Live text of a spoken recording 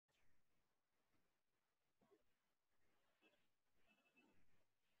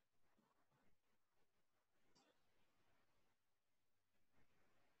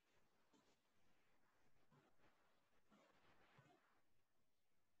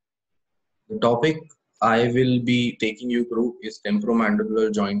The topic I will be taking you through is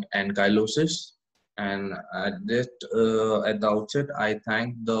temporomandibular joint ankylosis. And at the outset, I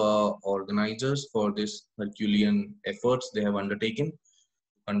thank the organizers for this Herculean efforts they have undertaken to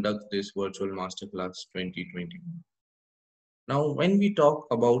conduct this virtual masterclass 2021. Now, when we talk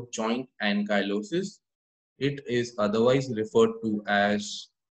about joint ankylosis, it is otherwise referred to as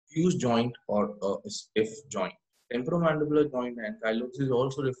fused joint or a stiff joint. Temporomandibular joint ankylosis is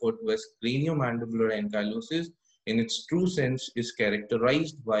also referred to as craniomandibular ankylosis. In its true sense, is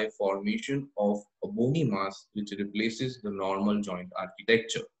characterized by formation of a bony mass which replaces the normal joint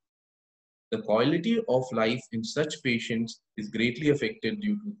architecture. The quality of life in such patients is greatly affected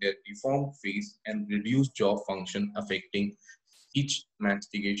due to their deformed face and reduced jaw function affecting speech,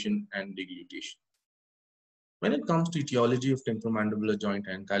 mastication, and deglutition. When it comes to etiology of temporomandibular joint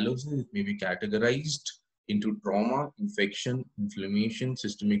ankylosis, it may be categorized into trauma, infection, inflammation,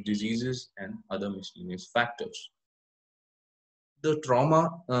 systemic diseases, and other miscellaneous factors. The trauma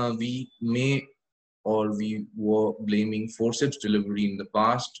we were blaming forceps delivery in the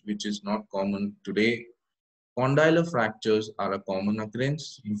past, which is not common today. Condylar fractures are a common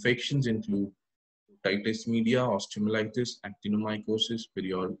occurrence. Infections include otitis media, osteomyelitis, actinomycosis,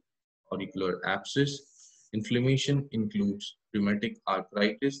 periauricular abscess. Inflammation includes rheumatic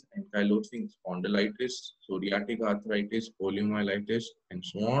arthritis, ankylosing spondylitis, psoriatic arthritis, poliomyelitis, and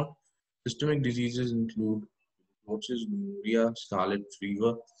so on. Systemic diseases include tuberculosis, gonorrhea, scarlet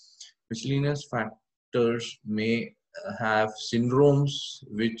fever. Miscellaneous factors may have syndromes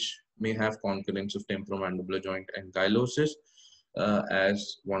which may have concurrence of temporomandibular joint ankylosis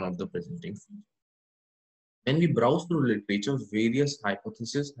as one of the presenting features. When we browse through literature, various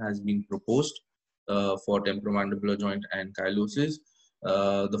hypotheses has been proposed for temporomandibular joint ankylosis.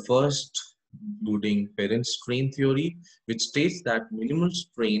 The first including parent strain theory, which states that minimal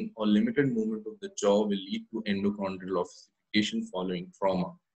strain or limited movement of the jaw will lead to endochondral ossification following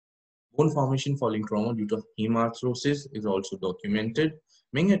trauma. Bone formation following trauma due to hemarthrosis is also documented.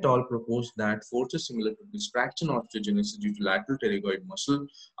 Meng et al. Proposed that forces similar to distraction osteogenesis due to lateral pterygoid muscle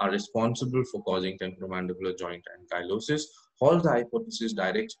are responsible for causing temporomandibular joint ankylosis. Hall's hypothesis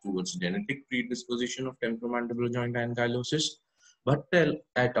directs towards genetic predisposition of temporomandibular joint ankylosis. Bhattel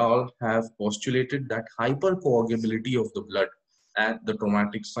et al. Have postulated that hypercoagulability of the blood at the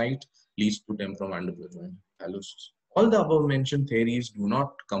traumatic site leads to temporomandibular joint ankylosis. All the above mentioned theories do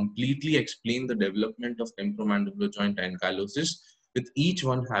not completely explain the development of temporomandibular joint ankylosis, with each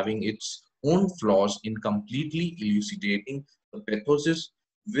one having its own flaws in completely elucidating the pathosis,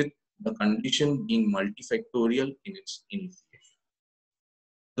 with the condition being multifactorial in its initiation.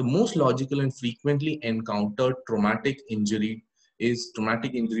 The most logical and frequently encountered traumatic injury is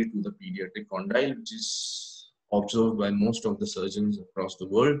traumatic injury to the pediatric condyle, which is observed by most of the surgeons across the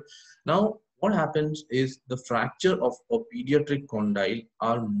world. Now, what happens is the fracture of a pediatric condyle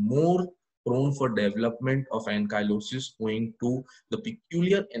are more prone for development of ankylosis owing to the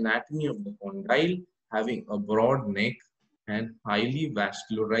peculiar anatomy of the condyle having a broad neck and highly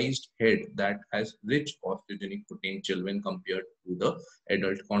vascularized head that has rich osteogenic potential when compared to the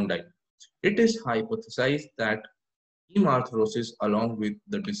adult condyle. It is hypothesized that hemarthrosis along with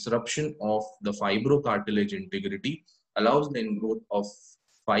the disruption of the fibrocartilage integrity allows the ingrowth of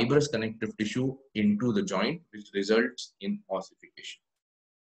fibrous connective tissue into the joint, which results in ossification.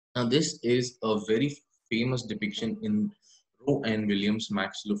 Now, this is a very famous depiction in Rowe and Williams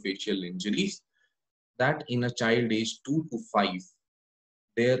maxillofacial injuries, that in a child age 2 to 5,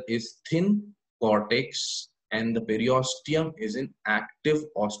 there is thin cortex and the periosteum is in active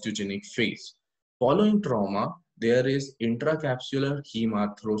osteogenic phase. Following trauma, there is intracapsular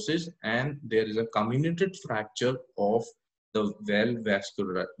hemarthrosis and there is a comminuted fracture of the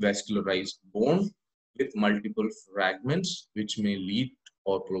well-vascularized bone with multiple fragments, which may lead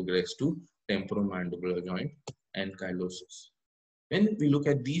or progress to temporomandibular joint ankylosis. When we look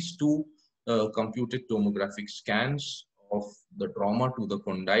at these two computed tomographic scans of the trauma to the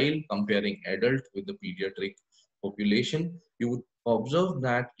condyle, comparing adult with the pediatric population, you would observe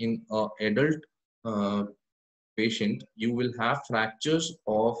that in an adult patient, you will have fractures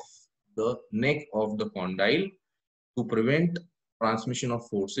of the neck of the condyle to prevent transmission of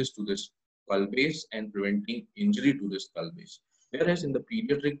forces to the skull base and preventing injury to the skull base. Whereas in the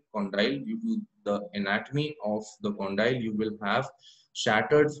pediatric condyle, due to the anatomy of the condyle, you will have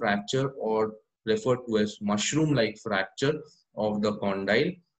shattered fracture or referred to as mushroom-like fracture of the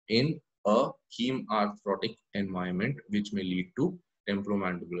condyle in a hemarthrotic environment, which may lead to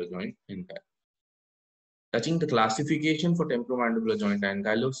temporomandibular joint ankylosis. Touching the classification for temporomandibular joint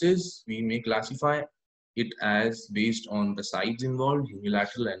ankylosis, we may classify it as based on the sides involved,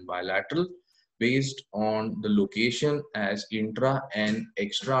 unilateral and bilateral. based on the location as intra and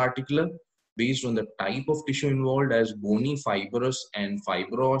extra-articular, based on the type of tissue involved as bony, fibrous, and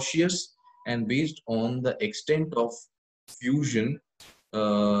fibroosseous, and based on the extent of fusion,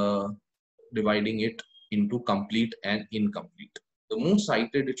 uh, dividing it into complete and incomplete. The most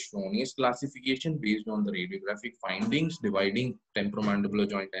cited is Shoney's classification based on the radiographic findings, dividing temporomandibular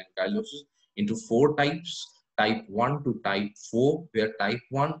joint ankylosis into 4 types, type 1 to type 4, where type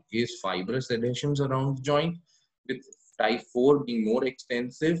 1 is fibrous adhesions around the joint, with type 4 being more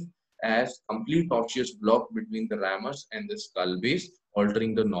extensive as complete osseous block between the ramus and the skull base,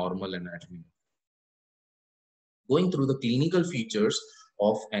 altering the normal anatomy. Going through the clinical features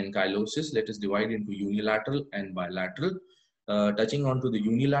of ankylosis, let us divide into unilateral and bilateral. Touching on to the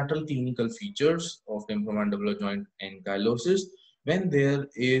unilateral clinical features of temporomandibular joint ankylosis, when there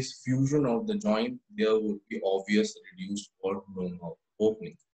is fusion of the joint, there would be obvious reduced or no mouth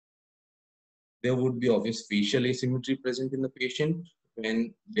opening. There would be obvious facial asymmetry present in the patient.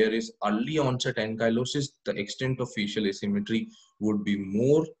 When there is early onset ankylosis, the extent of facial asymmetry would be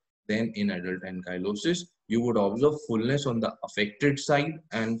more than in adult ankylosis. You would observe fullness on the affected side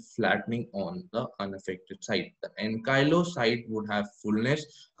and flattening on the unaffected side. The ankylosed side would have fullness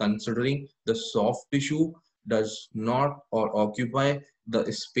considering the soft tissue does not or occupy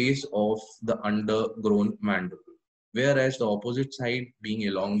the space of the undergrown mandible, whereas the opposite side being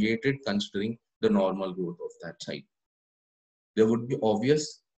elongated considering the normal growth of that side. There would be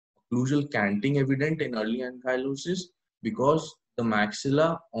obvious occlusal canting evident in early ankylosis because the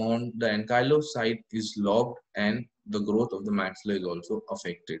maxilla on the ankylosed side is locked and the growth of the maxilla is also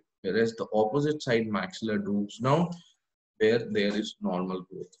affected, whereas the opposite side maxilla droops down where there is normal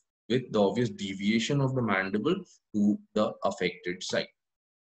growth with the obvious deviation of the mandible to the affected side.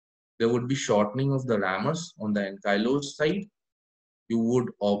 There would be shortening of the ramus on the ankylosed side. You would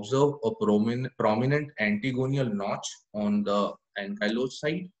observe a prominent antigonial notch on the ankylosed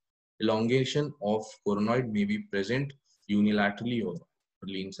side. Elongation of coronoid may be present unilaterally or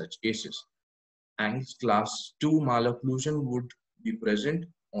bilaterally in such cases. And class 2 malocclusion would be present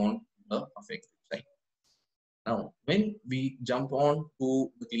on the affected side. Now, when we jump on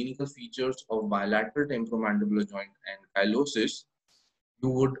to the clinical features of bilateral temporomandibular joint ankylosis, you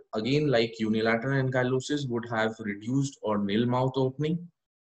would again, like unilateral ankylosis, would have reduced or nil mouth opening.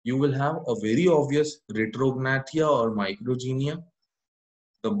 You will have a very obvious retrognathia or microgenia,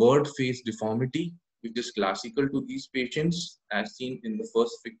 the bird face deformity, which is classical to these patients as seen in the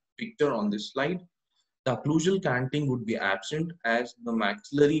first picture on this slide. The occlusal canting would be absent as the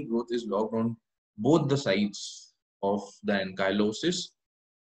maxillary growth is locked on both the sides of the ankylosis.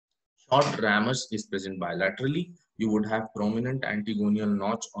 Short ramus is present bilaterally. You would have prominent antigonial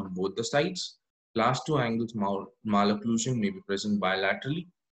notch on both the sides. Class 2 angles malocclusion may be present bilaterally.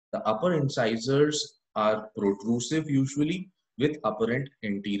 The upper incisors are protrusive usually with apparent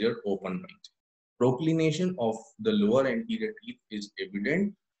anterior open bite. Proclination of the lower anterior teeth is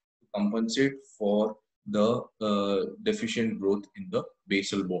evident to compensate for the deficient growth in the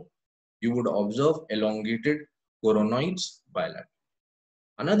basal bone. You would observe elongated coronoids bilaterally.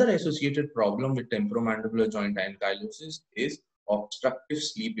 Another associated problem with temporomandibular joint ankylosis is obstructive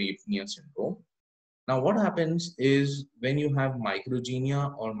sleep apnea syndrome. Now, what happens is when you have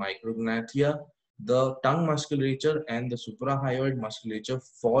microgenia or micrognathia, the tongue musculature and the suprahyoid musculature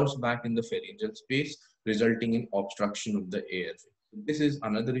falls back in the pharyngeal space, resulting in obstruction of the airway. So this is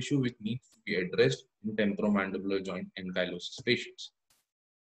another issue which needs to be addressed in temporomandibular joint ankylosis patients.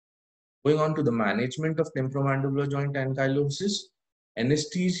 Going on to the management of temporomandibular joint ankylosis,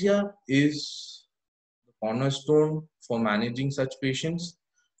 anesthesia is the cornerstone for managing such patients.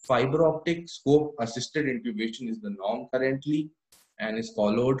 Fiber optic scope assisted intubation is the norm currently and is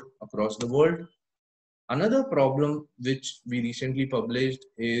followed across the world. Another problem which we recently published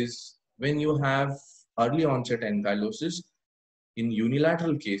is when you have early onset ankylosis, in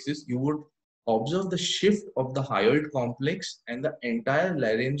unilateral cases, you would observe the shift of the hyoid complex and the entire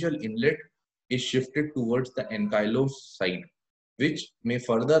laryngeal inlet is shifted towards the ankylosed side, which may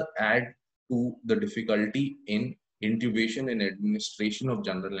further add to the difficulty in intubation and administration of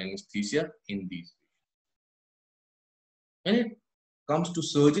general anesthesia in these. When it comes to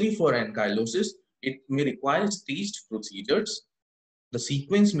surgery for ankylosis, it may require staged procedures. The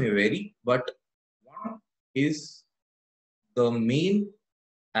sequence may vary, but one is the main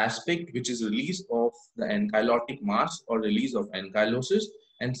aspect, which is release of the ankylotic mass or release of ankylosis.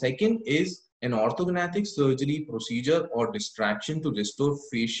 And second is an orthognathic surgery procedure or distraction to restore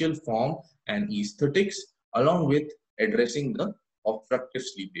facial form and aesthetics, along with addressing the obstructive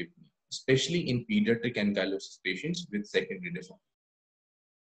sleep apnea, especially in pediatric ankylosis patients with secondary deformity.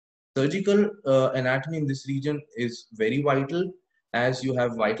 Surgical anatomy in this region is very vital, as you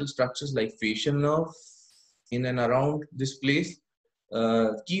have vital structures like facial nerve in and around this place.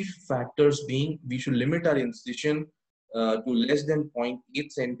 Key factors being we should limit our incision to less than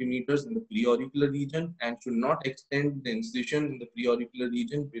 0.8 centimeters in the preauricular region and should not extend the incision in the preauricular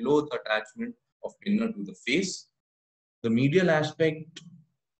region below the attachment of pinna to the face. The medial aspect,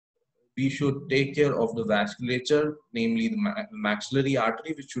 we should take care of the vasculature, namely the maxillary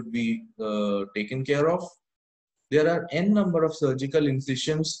artery, which should be taken care of. There are n number of surgical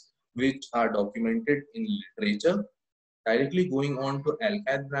incisions which are documented in literature. Directly going on to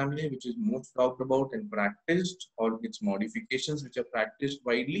Alcath-Bramley, which is most talked about and practiced, or its modifications which are practiced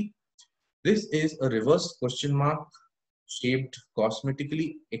widely. This is a reverse question mark shaped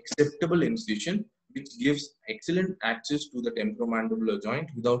cosmetically acceptable incision which gives excellent access to the temporomandibular joint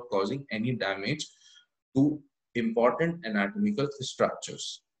without causing any damage to important anatomical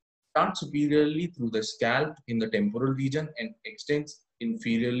structures. Starts superiorly through the scalp in the temporal region and extends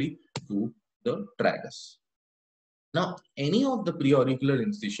inferiorly to the tragus. Now, any of the preauricular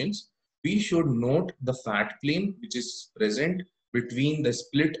incisions, we should note the fat plane which is present between the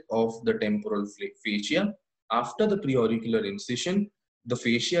split of the temporal fascia. After the preauricular incision, the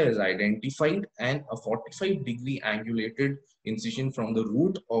fascia is identified and a 45-degree angulated incision from the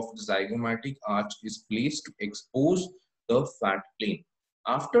root of the zygomatic arch is placed to expose the fat plane.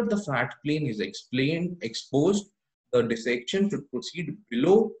 After the fat plane is exposed, the dissection should proceed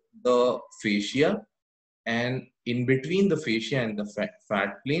below the fascia and in between the fascia and the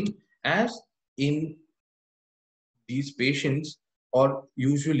fat plane, as in these patients, or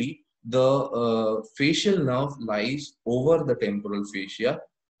usually the facial nerve lies over the temporal fascia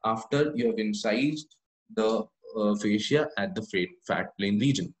after you have incised the fascia at the fat plane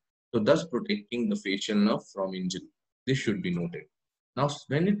region. So thus protecting the facial nerve from injury. This should be noted. Now,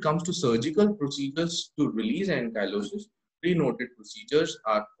 when it comes to surgical procedures to release ankylosis, pre-noted procedures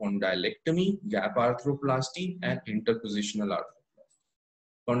are condylectomy, gap arthroplasty, and interpositional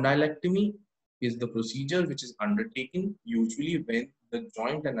arthroplasty. Condylectomy is the procedure which is undertaken usually when the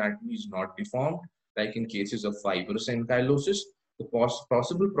joint anatomy is not deformed, like in cases of fibrous ankylosis. The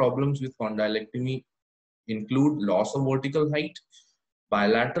possible problems with condylectomy include loss of vertical height.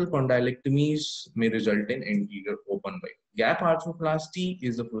 Bilateral condylectomies may result in anterior open bite. Gap arthroplasty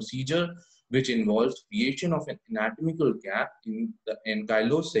is a procedure which involves creation of an anatomical gap in the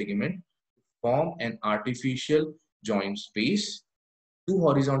ankylosed segment to form an artificial joint space. Two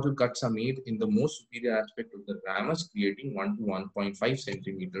horizontal cuts are made in the most superior aspect of the ramus, creating 1 to 1.5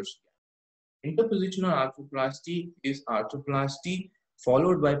 centimeters. Interpositional arthroplasty is arthroplasty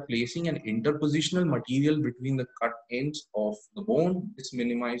followed by placing an interpositional material between the cut ends of the bone. This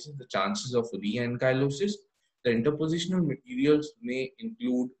minimizes the chances of re-ankylosis. The interpositional materials may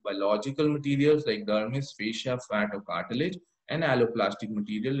include biological materials like dermis, fascia, fat, or cartilage, and alloplastic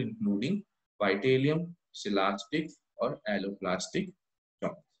material including vitalium, silastic, or alloplastic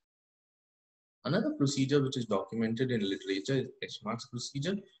joints. Another procedure which is documented in literature is Eschmach's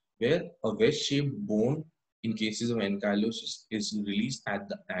procedure, where a wedge-shaped bone in cases of ankylosis is released at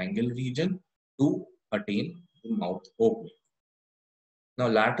the angle region to attain the mouth opening. Now,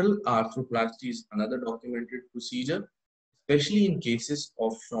 lateral arthroplasty is another documented procedure, especially in cases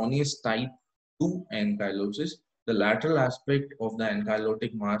of Shawnee's type 2 ankylosis. The lateral aspect of the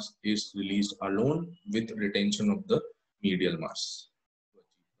ankylotic mass is released alone with retention of the medial mass.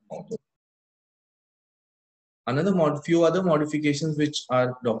 Few other modifications which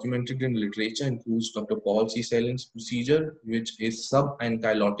are documented in literature includes Dr. Paul C. Sellin's procedure, which is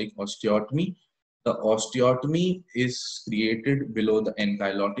sub-ankylotic osteotomy. The osteotomy is created below the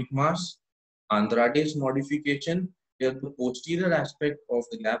ankylotic mass. Andrade's modification, where the posterior aspect of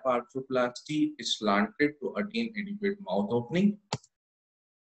the gap arthroplasty is slanted to attain adequate mouth opening.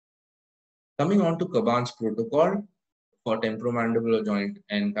 Coming on to Caban's protocol for temporomandibular joint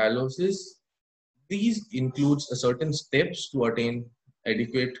ankylosis. These includes a certain steps to attain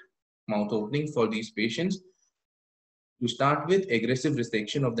adequate mouth opening for these patients. To start with, aggressive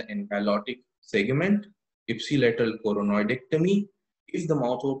resection of the ankylotic segment, ipsilateral coronoidectomy. If the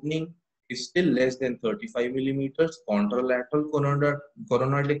mouth opening is still less than 35 millimeters, contralateral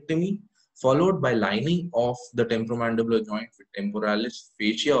coronoidectomy, followed by lining of the temporomandibular joint with temporalis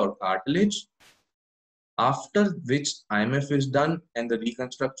fascia or cartilage, after which IMF is done and the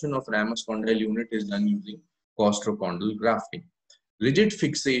reconstruction of ramus condyle unit is done using costochondral grafting. Rigid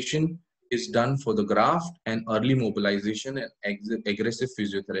fixation is done for the graft and early mobilization and aggressive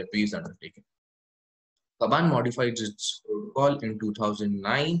physiotherapy is undertaken. Caban modified its protocol in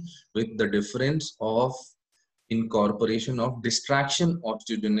 2009 with the difference of incorporation of distraction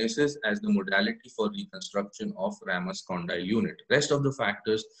osteogenesis as the modality for reconstruction of ramus condyle unit. Rest of the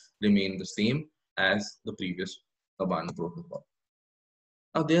factors remain the same as the previous Cabana protocol.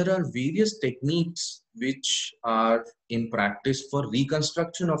 Now, there are various techniques which are in practice for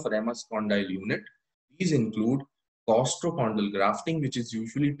reconstruction of ramus condyle unit. These include costochondral grafting, which is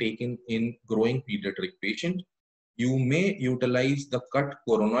usually taken in growing pediatric patient. You may utilize the cut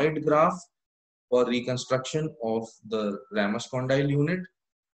coronoid graft for reconstruction of the ramus condyle unit.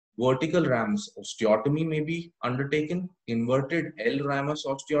 Vertical ramus osteotomy may be undertaken. Inverted L ramus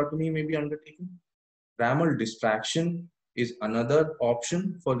osteotomy may be undertaken. Ramal distraction is another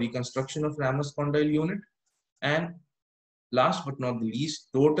option for reconstruction of ramus condyle unit. And last but not the least,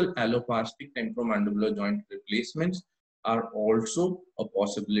 total alloplastic temporomandibular joint replacements are also a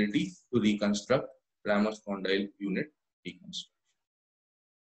possibility to reconstruct ramus condyle unit reconstruction.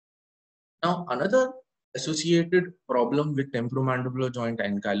 Now, another associated problem with temporomandibular joint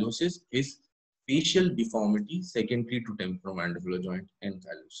ankylosis is facial deformity secondary to temporomandibular joint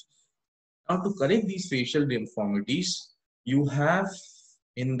ankylosis. Now, to correct these facial deformities, you have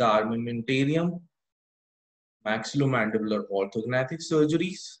in the armamentarium maxillomandibular orthognathic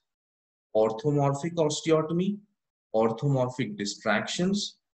surgeries, orthomorphic osteotomy, orthomorphic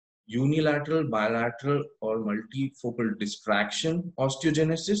distractions, unilateral, bilateral, or multifocal distraction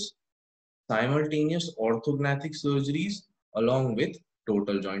osteogenesis, simultaneous orthognathic surgeries, along with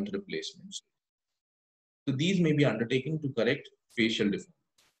total joint replacements. So these may be undertaken to correct facial deformity.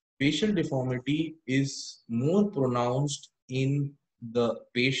 Facial deformity is more pronounced in the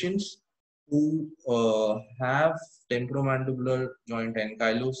patients who have temporomandibular joint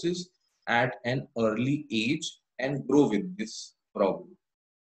ankylosis at an early age and grow with this problem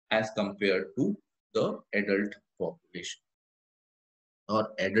as compared to the adult population or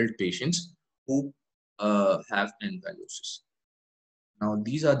adult patients who have ankylosis. Now,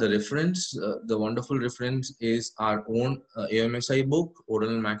 these are the reference. The wonderful reference is our own AOMSI book, Oral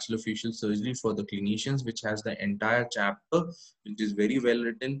and Maxillofacial Surgery for the Clinicians, which has the entire chapter, which is very well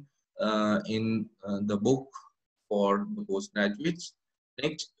written in the book for the postgraduates.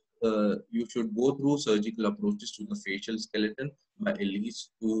 Next, you should go through surgical approaches to the facial skeleton by Elise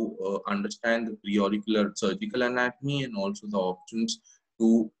to understand the preauricular surgical anatomy and also the options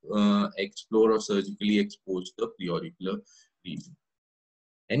to explore or surgically expose the preauricular region.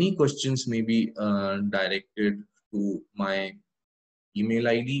 Any questions may be directed to my email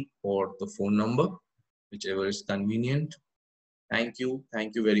ID or the phone number, whichever is convenient. Thank you.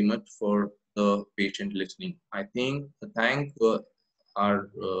 Thank you very much for the patient listening. I think thank our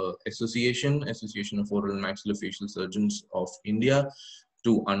Association of Oral and Maxillofacial Surgeons of India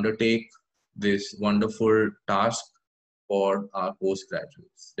to undertake this wonderful task for our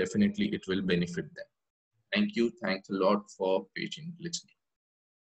postgraduates. Definitely it will benefit them. Thank you. Thanks a lot for patient listening.